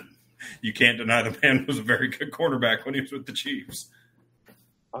 but you can't deny the man was a very good quarterback when he was with the Chiefs.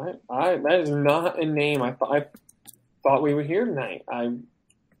 That is not a name I thought we would hear tonight.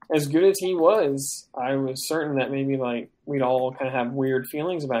 As good as he was, I was certain that maybe like we'd all kind of have weird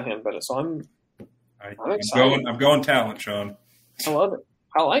feelings about him. But so I'm excited. I'm going talent, Shawn. I love it.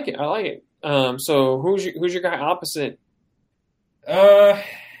 I like it. So who's your guy opposite? It's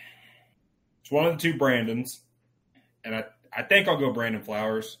one of the 2 Brandons, and I think I'll go Brandon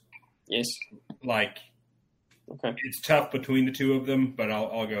Flowers. Yes. Like, okay, it's tough between the 2 of them, but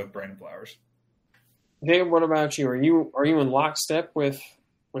I'll go with Brandon Flowers. Jacob, what about you? Are you in lockstep with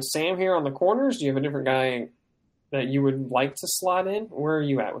Sam here on the corners? Do you have a different guy that you would like to slot in? Where are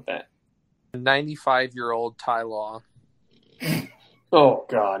you at with that? 95-year-old Ty Law. Oh,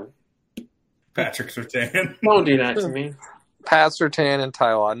 God. Patrick Surtain. Don't do that to me. Pat Surtain and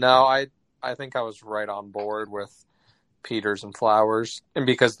Ty Law. No, I think I was right on board with Peters and Flowers. And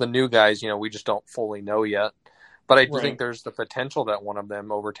because the new guys, we just don't fully know yet. But I do think there's the potential that one of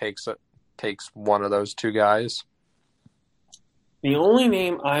them takes one of those 2 guys. The only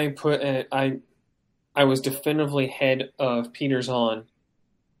name I put I was definitively head of Peters on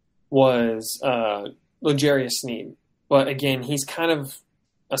was L'Jarius Sneed. But again, he's kind of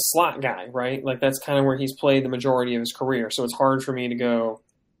a slot guy, right? Like that's kind of where he's played the majority of his career. So it's hard for me to go,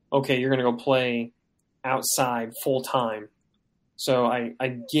 okay, you're going to go play outside full time. So I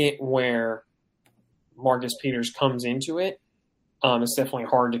get where Marcus Peters comes into it. It's definitely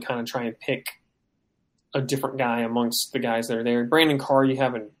hard to kind of try and pick a different guy amongst the guys that are there. Brandon Carr, you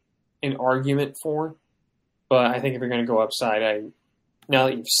have an argument for, but I think if you're going to go upside, now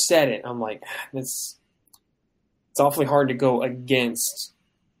that you've said it, I'm like, it's awfully hard to go against,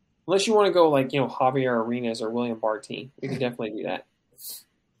 unless you want to go like, Javier Arenas or William Barty. We can definitely do that.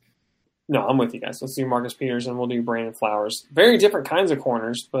 No, I'm with you guys. Let's do Marcus Peters and we'll do Brandon Flowers. Very different kinds of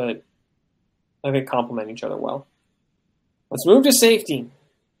corners, but I think complement each other well. Let's move to safety.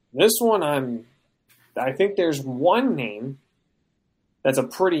 This one, I think there's one name that's a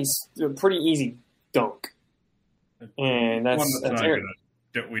pretty easy dunk, and that's Eric.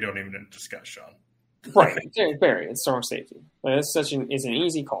 We don't even discuss Shawn. Right, Eric Berry. It's strong safety. It's an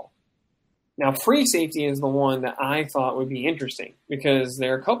easy call. Now, free safety is the one that I thought would be interesting because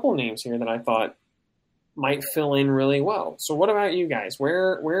there are a couple names here that I thought might fill in really well. So what about you guys?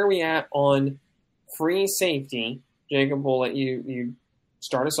 Where are we at on free safety? Jacob, we'll let you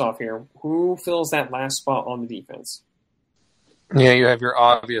start us off here. Who fills that last spot on the defense? Yeah, you have your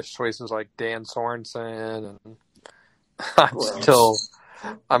obvious choices like Dan Sorensen, and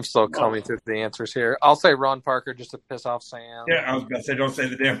I'm still coming through the answers here. I'll say Ron Parker just to piss off Sam. Yeah, I was going to say, don't say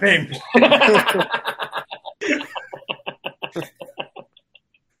the damn name.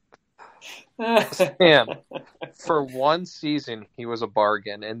 Sam, for one season, he was a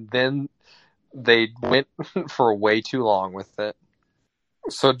bargain, and then they went for way too long with it.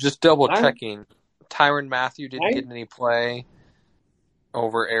 So just double checking. Tyrann Mathieu didn't get any play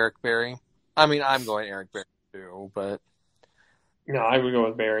over Eric Berry. I mean, I'm going Eric Berry too, but... No, I would go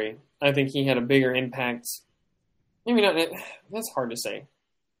with Berry. I think he had a bigger impact. Maybe not. That's hard to say.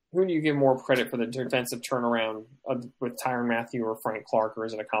 Who do you give more credit for the defensive turnaround with Tyrann Mathieu or Frank Clark, or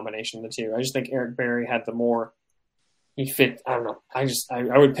is it a combination of the two? I just think Eric Berry had the more. He fit. I don't know.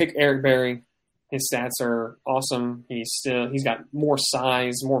 I would pick Eric Berry. His stats are awesome. He's got more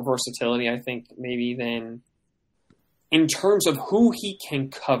size, more versatility. I think maybe than in terms of who he can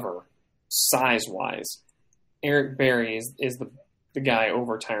cover size wise. Eric Berry is the guy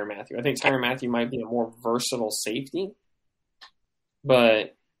over Tyrann Mathieu. I think Tyrann Mathieu might be a more versatile safety,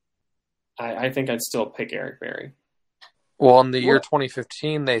 but I think I'd still pick Eric Berry. Well, in the year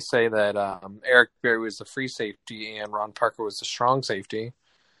 2015, they say that Eric Berry was the free safety and Ron Parker was the strong safety.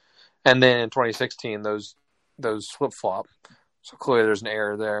 And then in 2016, those flip-flop. So clearly there's an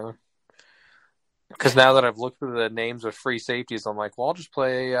error there. Because now that I've looked at the names of free safeties, I'm like, well, I'll just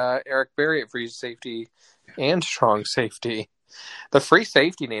play Eric Berry at free safety and strong safety. The free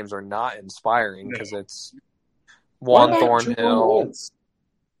safety names are not inspiring because it's Juan Thornhill.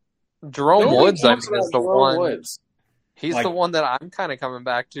 Jerome Woods, I mean, is the one. Woods. He's the one that I'm kind of coming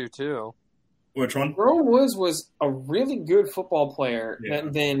back to, too. Which one? Jerome Woods was a really good football player. Yeah.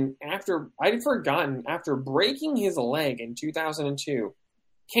 That then, after breaking his leg in 2002,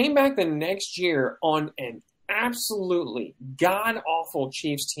 came back the next year on an absolutely god-awful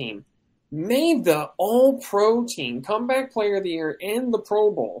Chiefs team, made the All-Pro team, comeback player of the year, and the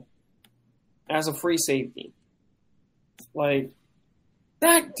Pro Bowl as a free safety. Like,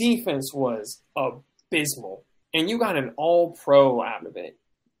 that defense was abysmal, and you got an All-Pro out of it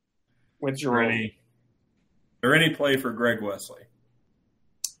with Jerome. Or any play for Greg Wesley.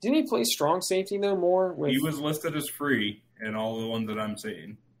 Didn't he play strong safety, though, more? He was listed as free in all the ones that I'm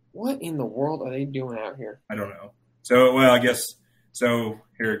seeing. What in the world are they doing out here? I don't know. So, well, I guess, so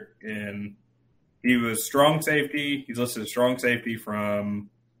here he was strong safety. He's listed as strong safety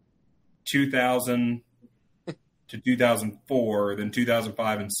from 2000 to 2004. Then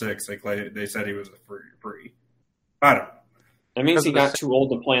 2005 and 6, they said he was a free. I don't know. That means he got too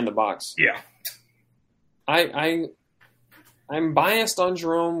old to play in the box. Yeah. I'm biased on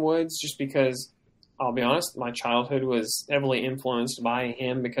Jerome Woods just because, I'll be honest, my childhood was heavily influenced by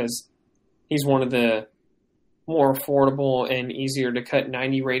him because he's one of the more affordable and easier to cut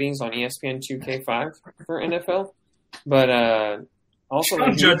 90 ratings on ESPN 2K5 for NFL. But also,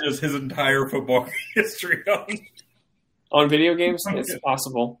 Shawn judges his entire football history on video games. It's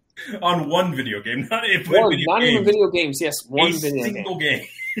possible. On one video game, not even video games. Yes, one video single game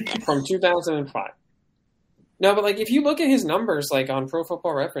from 2005. No, but if you look at his numbers, on Pro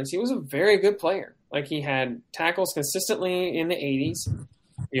Football Reference, he was a very good player. He had tackles consistently in the 80s.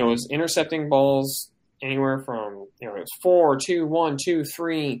 Was intercepting balls anywhere from it was 4, 2, 1, 2,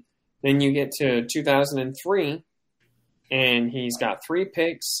 3. Then you get to 2003, and he's got 3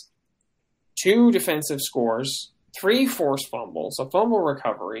 picks, 2 defensive scores, 3 forced fumbles, a fumble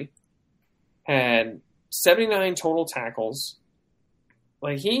recovery, had 79 total tackles.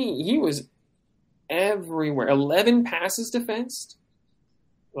 He was everywhere. 11 passes defensed.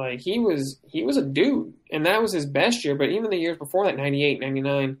 He was a dude, and that was his best year. But even the years before that, 98,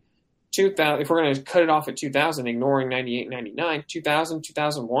 99, 2000, if we're going to cut it off at 2000, ignoring 98, 99, 2000,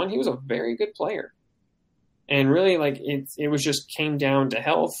 2001, he was a very good player. And really, like, it was just came down to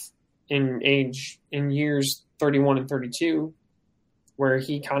health in years 31 and 32, where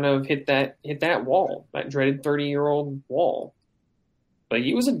he kind of hit that wall, that dreaded 30-year-old wall. But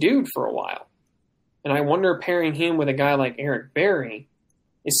he was a dude for a while. And I wonder, pairing him with a guy like Eric Berry,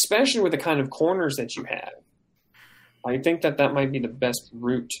 especially with the kind of corners that you have, I think that might be the best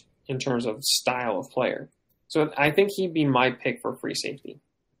route in terms of style of player. So I think he'd be my pick for free safety.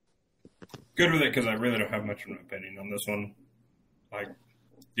 Good with it, because I really don't have much of an opinion on this one. Like,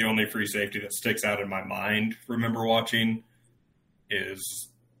 the only free safety that sticks out in my mind, remember watching, is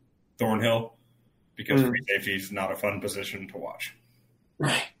Thornhill, because free safety is not a fun position to watch.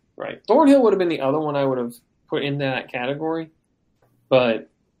 Right. Thornhill would have been the other one I would have put in that category, but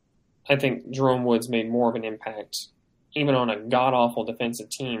I think Jerome Woods made more of an impact. Even on a god-awful defensive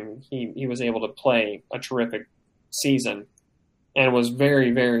team, he was able to play a terrific season and was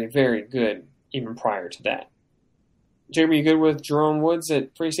very, very, very good even prior to that. Jeremy, you good with Jerome Woods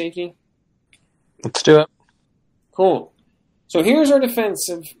at free safety? Let's do it. Cool. So here's our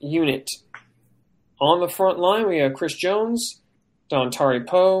defensive unit. On the front line, we have Chris Jones, Dontari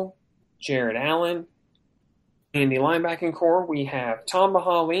Poe, Jared Allen. In the linebacking core, we have Tom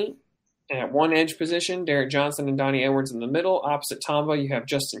Bahali at one edge position, Derek Johnson and Donnie Edwards in the middle. Opposite Tamba, you have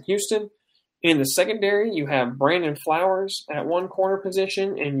Justin Houston. In the secondary, you have Brandon Flowers at one corner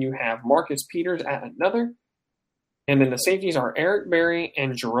position, and you have Marcus Peters at another. And then the safeties are Eric Berry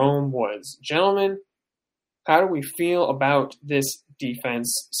and Jerome Woods. Gentlemen, how do we feel about this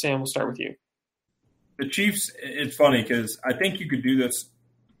defense? Sam, we'll start with you. The Chiefs, it's funny because I think you could do this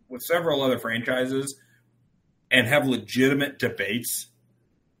with several other franchises and have legitimate debates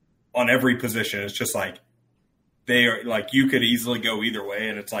on every position. It's just like they are, like, you could easily go either way,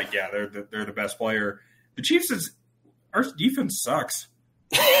 and it's like, yeah, they're the best player. The Chiefs our defense sucks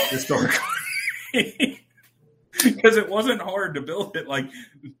historically. Because it wasn't hard to build it. Like,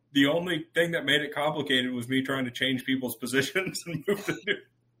 the only thing that made it complicated was me trying to change people's positions and move the new.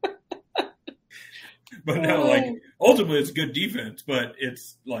 But no, like, ultimately it's good defense, but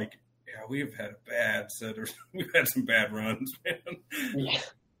it's like, yeah, we have had a bad set, or we've had some bad runs, man.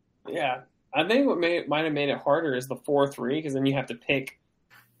 Yeah. I think what might have made it harder is the 4-3, because then you have to pick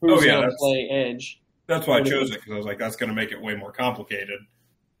who's going to play edge. That's why I chose it, because I was like, that's going to make it way more complicated.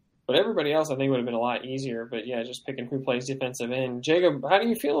 But everybody else, I think, would have been a lot easier. But, yeah, just picking who plays defensive end. Jacob, how do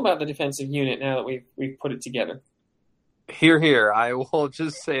you feel about the defensive unit now that we've put it together? Here. I will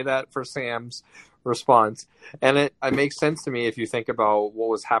just say that for Sam's response. And it makes sense to me if you think about what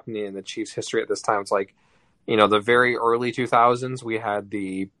was happening in the Chiefs' history at this time. It's like, the very early 2000s, we had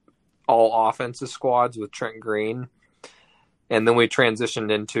the all offensive squads with Trent Green. And then we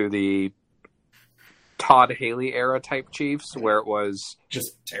transitioned into the Todd Haley era type Chiefs, where it was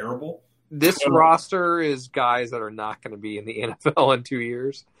just terrible. This roster is guys that are not going to be in the NFL in 2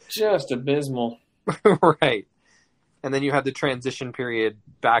 years. Just abysmal. Right. And then you had the transition period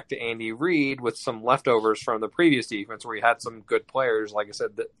back to Andy Reid with some leftovers from the previous defense where you had some good players. Like I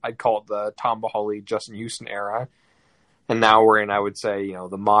said, I'd call it the Tom Bahali, Justin Houston era. And now we're in, I would say,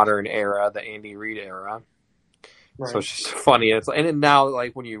 the modern era, the Andy Reid era. Right. So it's just funny. And now,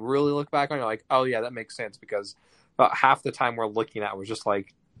 like, when you really look back on it, you're like, oh, yeah, that makes sense, because about half the time we're looking at was just,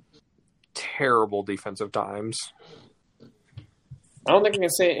 like, terrible defensive times. I don't think I can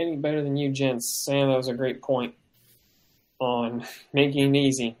say it any better than you, gents. Sam, that was a great point on making it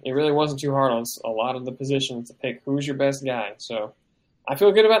easy. It really wasn't too hard on a lot of the positions to pick who's your best guy. So I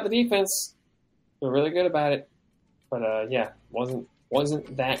feel good about the defense. Feel really good about it. But, yeah,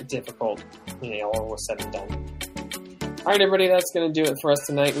 wasn't that difficult when it all was said and done. All right, everybody, that's going to do it for us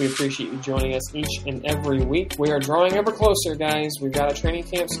tonight. We appreciate you joining us each and every week. We are drawing ever closer, guys. We've got a training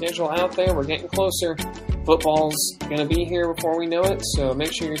camp schedule out there. We're getting closer. Football's going to be here before we know it, so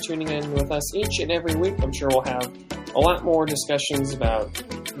make sure you're tuning in with us each and every week. I'm sure we'll have a lot more discussions about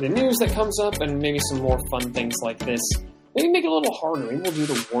the news that comes up and maybe some more fun things like this. Maybe make it a little harder. Maybe we'll do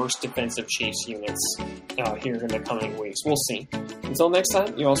the worst defensive Chiefs units here in the coming weeks. We'll see. Until next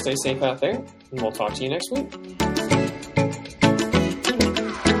time, you all stay safe out there, and we'll talk to you next week.